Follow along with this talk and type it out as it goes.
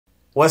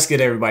What's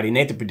good, everybody?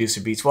 Nate the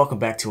Producer Beats. Welcome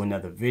back to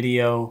another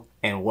video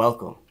and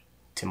welcome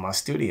to my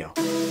studio.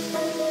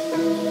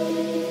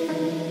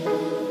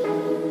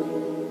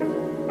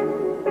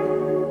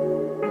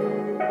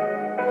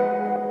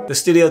 The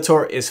studio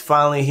tour is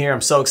finally here.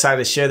 I'm so excited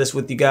to share this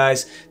with you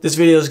guys. This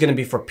video is going to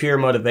be for pure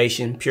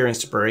motivation, pure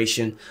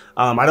inspiration.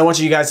 I don't want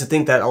you guys to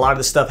think that a lot of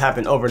this stuff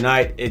happened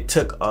overnight. It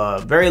took a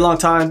very long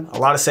time, a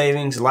lot of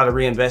savings, a lot of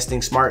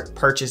reinvesting, smart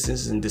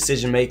purchases, and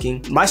decision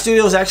making. My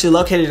studio is actually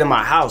located in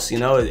my house. You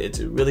know,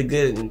 it's really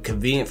good and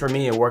convenient for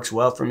me. It works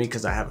well for me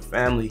because I have a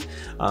family.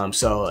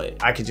 So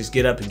I could just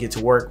get up and get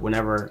to work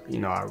whenever, you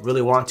know, I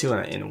really want to,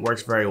 and it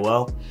works very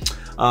well.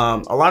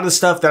 A lot of the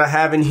stuff that I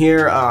have in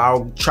here,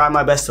 I'll try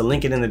my best to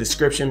link it in the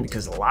description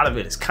because a lot of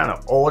it is kind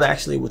of old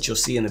actually, which you'll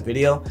see in the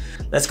video.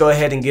 Let's go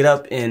ahead and get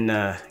up and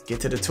get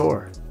to the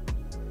tour.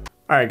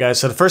 All right, guys,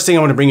 so the first thing I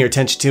want to bring your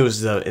attention to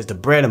is the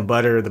bread and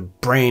butter, the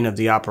brain of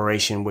the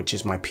operation, which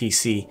is my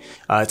PC.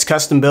 It's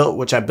custom built,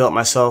 which I built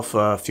myself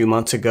a few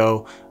months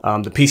ago.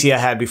 The PC I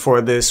had before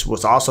this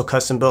was also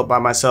custom built by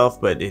myself,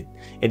 but it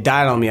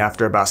died on me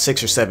after about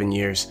 6 or 7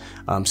 years.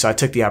 So I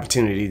took the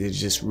opportunity to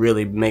just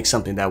really make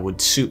something that would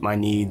suit my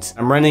needs.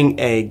 I'm running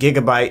a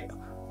Gigabyte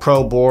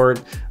Pro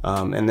board,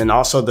 and then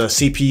also the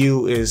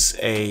CPU is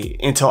a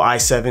Intel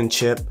i7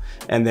 chip,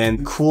 and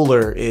then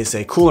cooler is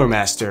a Cooler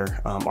Master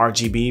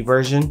RGB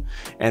version,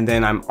 and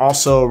then I'm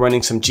also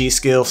running some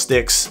G.Skill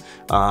sticks,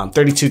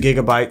 32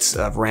 gigabytes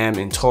of RAM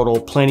in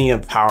total, plenty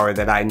of power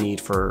that I need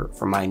for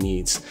my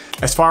needs.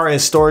 As far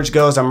as storage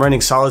goes, I'm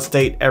running solid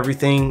state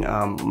everything.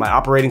 My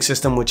operating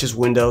system, which is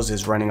Windows,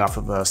 is running off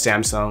of a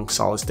Samsung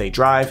solid state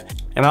drive,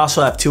 and I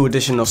also have 2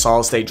 additional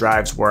solid state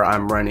drives where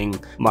I'm running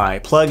my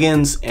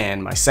plugins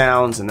and my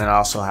sounds, and then I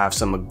also have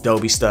some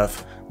Adobe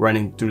stuff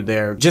running through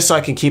there just so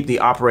I can keep the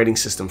operating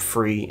system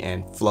free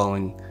and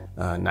flowing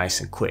nice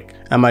and quick.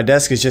 And my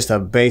desk is just a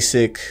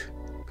basic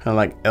kind of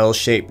like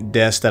L-shaped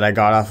desk that I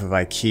got off of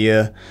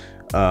IKEA.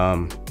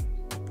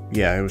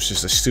 Yeah, it was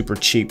just a super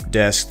cheap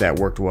desk that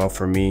worked well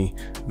for me.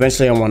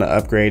 Eventually I want to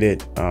upgrade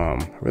it.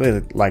 I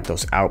really like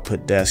those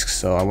output desks,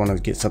 so I want to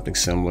get something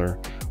similar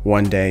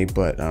one day,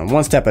 but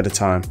one step at a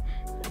time.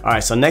 All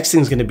right, so next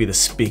thing is going to be the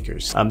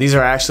speakers. These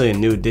are actually a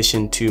new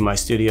addition to my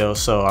studio.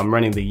 So I'm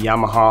running the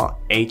Yamaha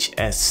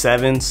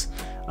HS7s.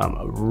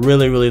 I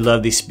really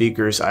love these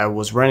speakers. I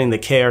was running the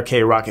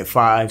KRK Rocket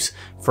 5s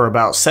for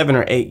about 7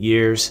 or 8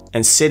 years,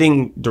 and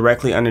sitting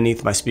directly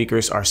underneath my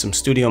speakers are some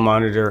studio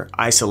monitor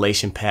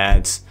isolation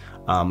pads.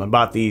 I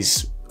bought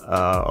these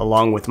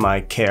along with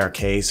my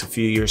KRKs a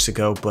few years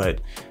ago,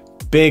 but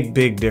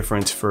big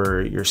difference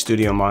for your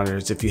studio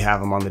monitors if you have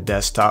them on the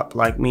desktop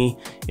like me.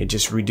 It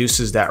just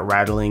reduces that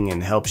rattling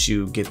and helps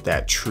you get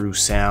that true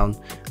sound.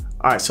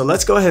 All right, so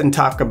let's go ahead and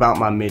talk about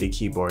my Midi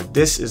keyboard.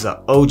 This is an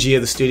OG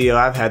of the studio.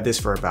 I've had this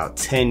for about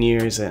 10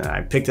 years, and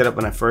I picked it up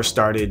when I first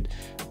started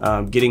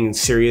getting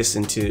serious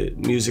into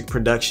music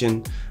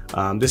production.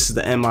 This is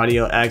the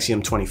M-Audio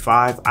Axiom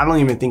 25. I don't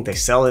even think they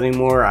sell it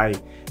anymore.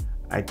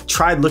 I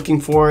tried looking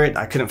for it,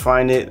 I couldn't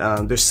find it.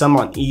 There's some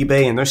on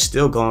eBay and they're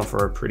still going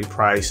for a pretty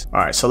price. All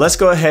right, so let's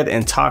go ahead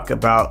and talk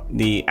about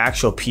the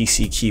actual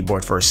PC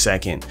keyboard for a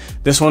second.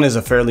 This one is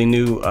a fairly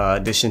new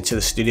addition to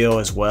the studio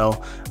as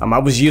well. I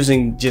was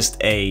using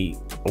just a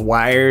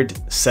wired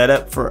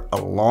setup for a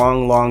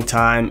long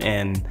time,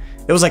 and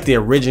it was like the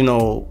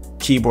original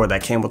keyboard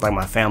that came with like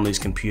my family's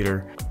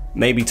computer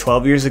maybe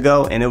 12 years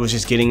ago, and it was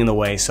just getting in the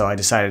way, so I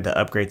decided to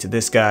upgrade to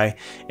this guy,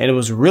 and it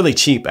was really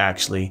cheap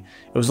actually.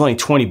 It was only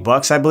 20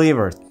 bucks I believe,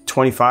 or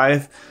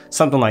 25,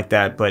 something like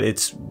that, but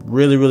it's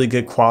really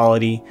good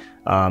quality.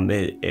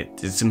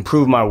 It's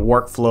improved my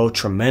workflow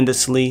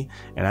tremendously,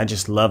 and I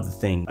just love the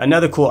thing.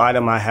 Another cool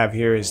item I have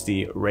here is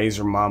the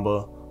Razer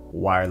Mamba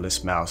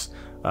wireless mouse.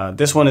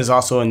 This one is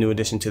also a new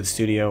addition to the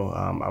studio.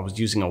 I was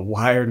using a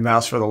wired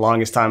mouse for the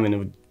longest time, and it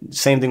would,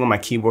 same thing with my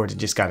keyboard, it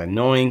just got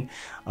annoying.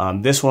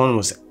 This one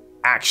was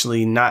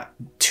actually not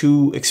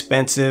too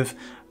expensive.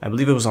 I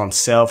believe it was on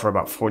sale for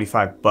about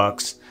 45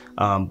 bucks,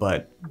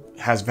 but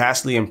has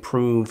vastly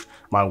improved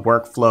my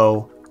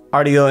workflow.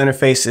 Audio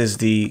interface is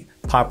the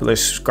popular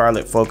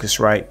Scarlett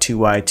Focusrite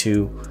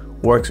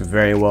 2i2. Works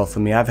very well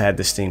for me. I've had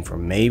this thing for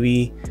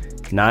maybe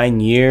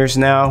 9 years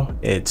now.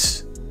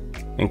 It's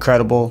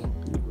incredible.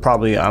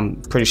 Probably,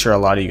 I'm pretty sure a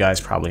lot of you guys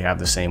probably have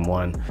the same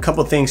one. A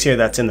couple things here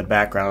that's in the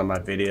background of my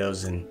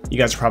videos, and you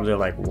guys are probably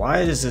like,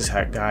 why does this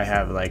guy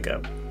have like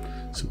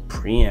some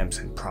preamps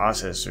and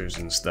processors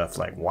and stuff?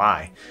 Like,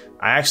 why?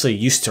 I actually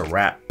used to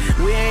rap.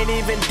 We ain't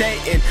even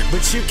dating,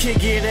 but you can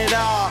get it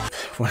all.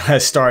 When I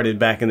started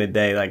back in the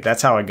day, like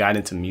that's how I got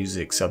into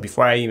music. So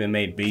before I even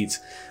made beats,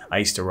 I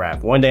used to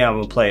rap. One day I'm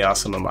gonna play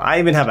awesome. I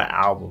even have an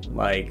album.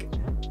 Like,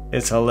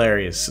 it's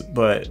hilarious,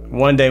 but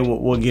one day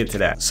we'll get to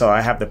that. So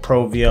I have the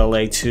Pro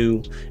VLA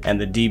 2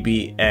 and the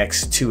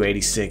DBX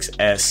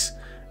 286S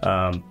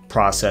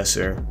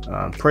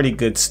processor. Pretty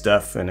good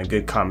stuff and a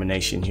good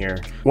combination here.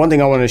 One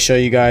thing I want to show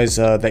you guys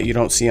that you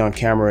don't see on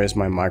camera is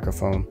my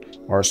microphone,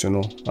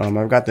 arsenal.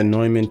 I've got the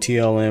Neumann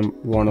TLM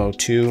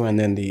 102 and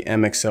then the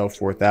MXL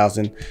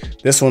 4000.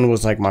 This one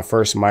was like my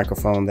first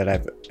microphone that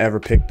I've ever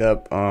picked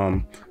up.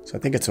 So I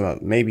think it's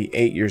about maybe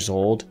 8 years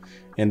old.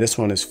 And this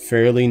one is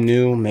fairly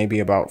new, maybe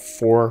about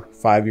 4 or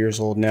 5 years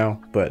old now,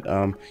 but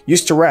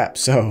used to rap,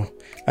 so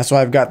that's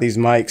why I've got these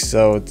mics.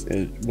 So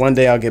one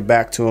day I'll get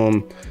back to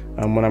them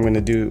when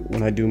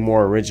I do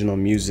more original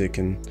music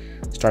and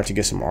start to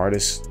get some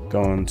artists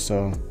going.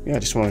 So yeah, I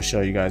just want to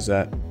show you guys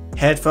that.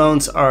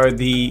 Headphones are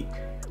the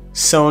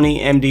Sony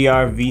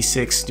MDR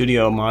V6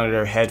 studio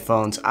monitor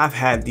headphones. I've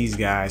had these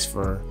guys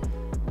for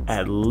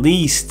at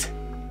least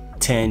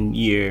 10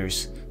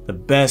 years. The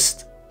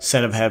best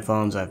set of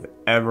headphones I've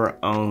ever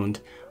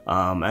owned.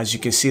 As you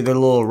can see, they're a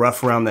little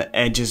rough around the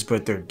edges,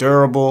 but they're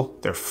durable,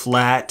 they're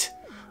flat,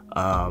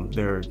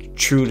 they're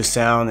true to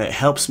sound. It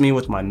helps me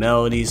with my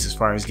melodies as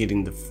far as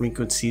getting the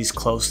frequencies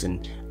close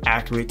and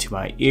accurate to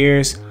my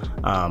ears.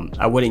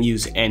 I wouldn't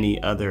use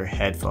any other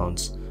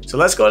headphones. So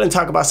let's go ahead and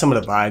talk about some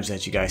of the vibes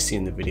that you guys see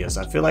in the videos.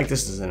 I feel like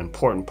this is an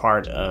important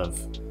part of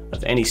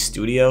any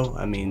studio.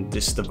 I mean, the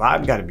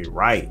vibe got to be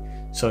right,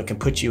 so it can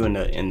put you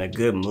in a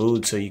good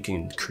mood so you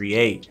can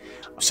create.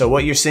 So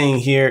what you're seeing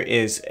here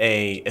is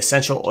a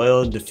essential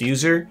oil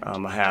diffuser.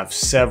 I have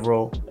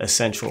several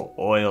essential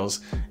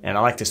oils, and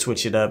I like to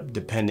switch it up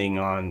depending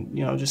on,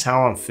 you know, just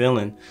how I'm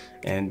feeling.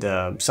 And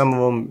some of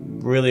them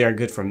really are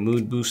good for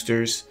mood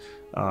boosters,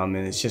 and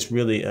it's just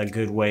really a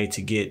good way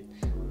to get,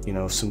 you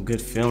know, some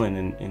good feeling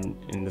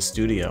in the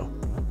studio.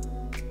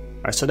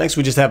 All right, so next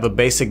we just have a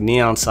basic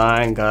neon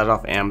sign. Got it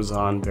off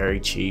Amazon, very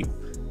cheap.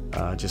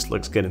 Just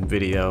looks good in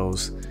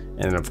videos.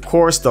 And of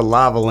course the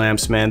lava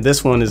lamps, man.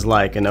 This one is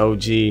like an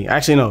OG.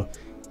 Actually, no,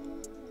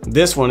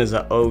 this one is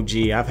an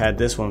OG. I've had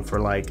this one for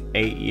like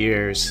 8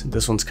 years.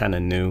 This one's kind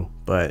of new,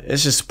 but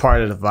it's just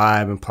part of the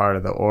vibe and part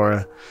of the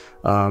aura.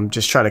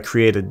 Just try to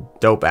create a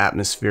dope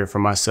atmosphere for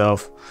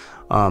myself.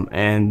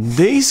 And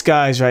these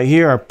guys right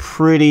here are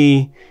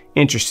pretty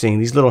interesting.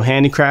 These little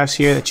handicrafts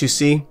here that you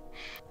see,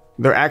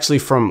 they're actually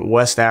from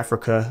West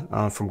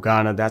Africa, from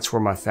Ghana. That's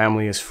where my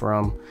family is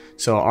from.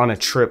 So on a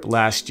trip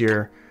last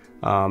year,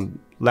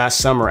 last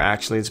summer,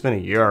 actually, it's been a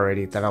year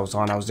already that I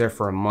was there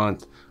for a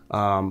month.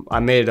 I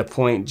made it a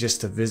point just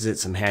to visit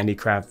some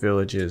handicraft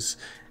villages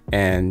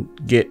and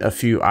get a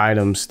few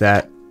items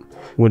that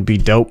would be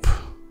dope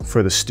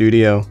for the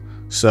studio.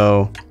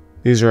 So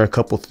these are a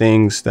couple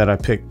things that I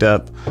picked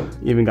up.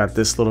 Even got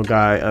this little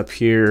guy up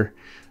here.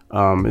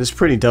 It's a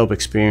pretty dope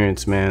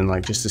experience, man.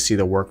 Like, just to see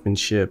the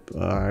workmanship.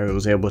 I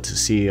was able to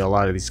see a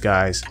lot of these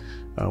guys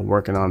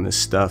working on this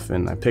stuff,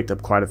 and I picked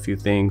up quite a few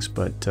things,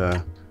 but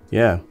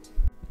yeah.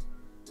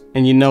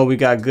 And you know, we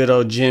got good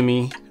old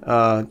Jimmy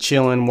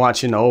chilling,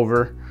 watching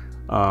over.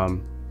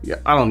 Yeah,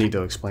 I don't need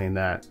to explain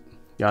that.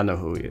 Y'all know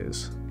who he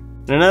is.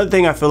 And another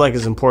thing I feel like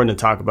is important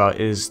to talk about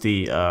is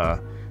the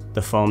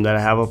foam that I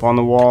have up on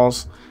the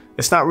walls.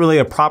 It's not really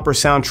a proper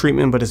sound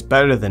treatment, but it's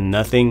better than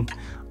nothing.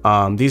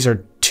 These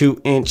are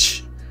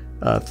 2-inch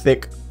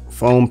thick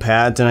foam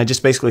pads, and I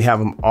just basically have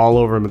them all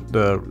over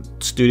the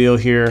studio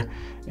here.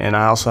 And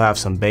I also have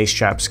some bass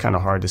straps, kind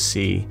of hard to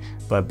see,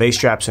 but bass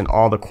straps in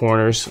all the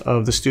corners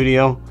of the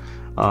studio.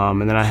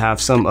 And then I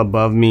have some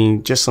above me,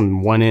 just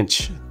some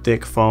 1-inch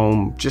thick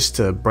foam, just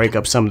to break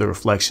up some of the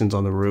reflections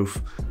on the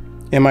roof.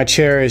 And my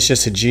chair is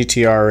just a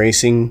GTR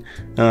racing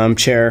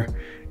chair.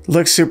 It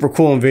looks super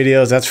cool in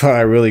videos. That's why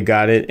I really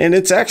got it. And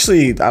it's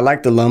actually, I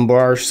like the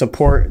lumbar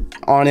support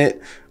on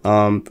it.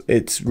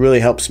 It really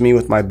helps me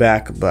with my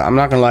back, but I'm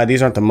not gonna lie,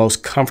 these aren't the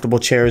most comfortable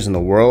chairs in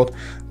the world.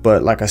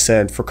 But like I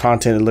said, for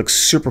content, it looks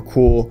super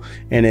cool,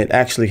 and it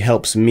actually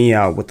helps me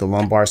out with the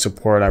lumbar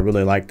support. I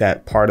really like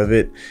that part of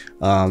it,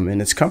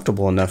 and it's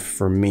comfortable enough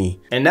for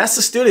me. And that's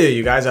the studio,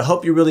 you guys. I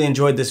hope you really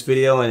enjoyed this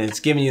video and it's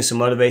giving you some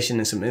motivation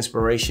and some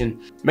inspiration.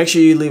 Make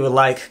sure you leave a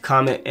like,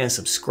 comment, and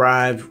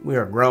subscribe. We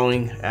are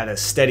growing at a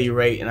steady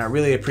rate, and I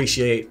really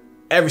appreciate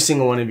every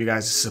single one of you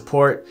guys'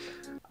 support.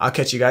 I'll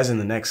catch you guys in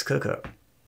the next cook-up.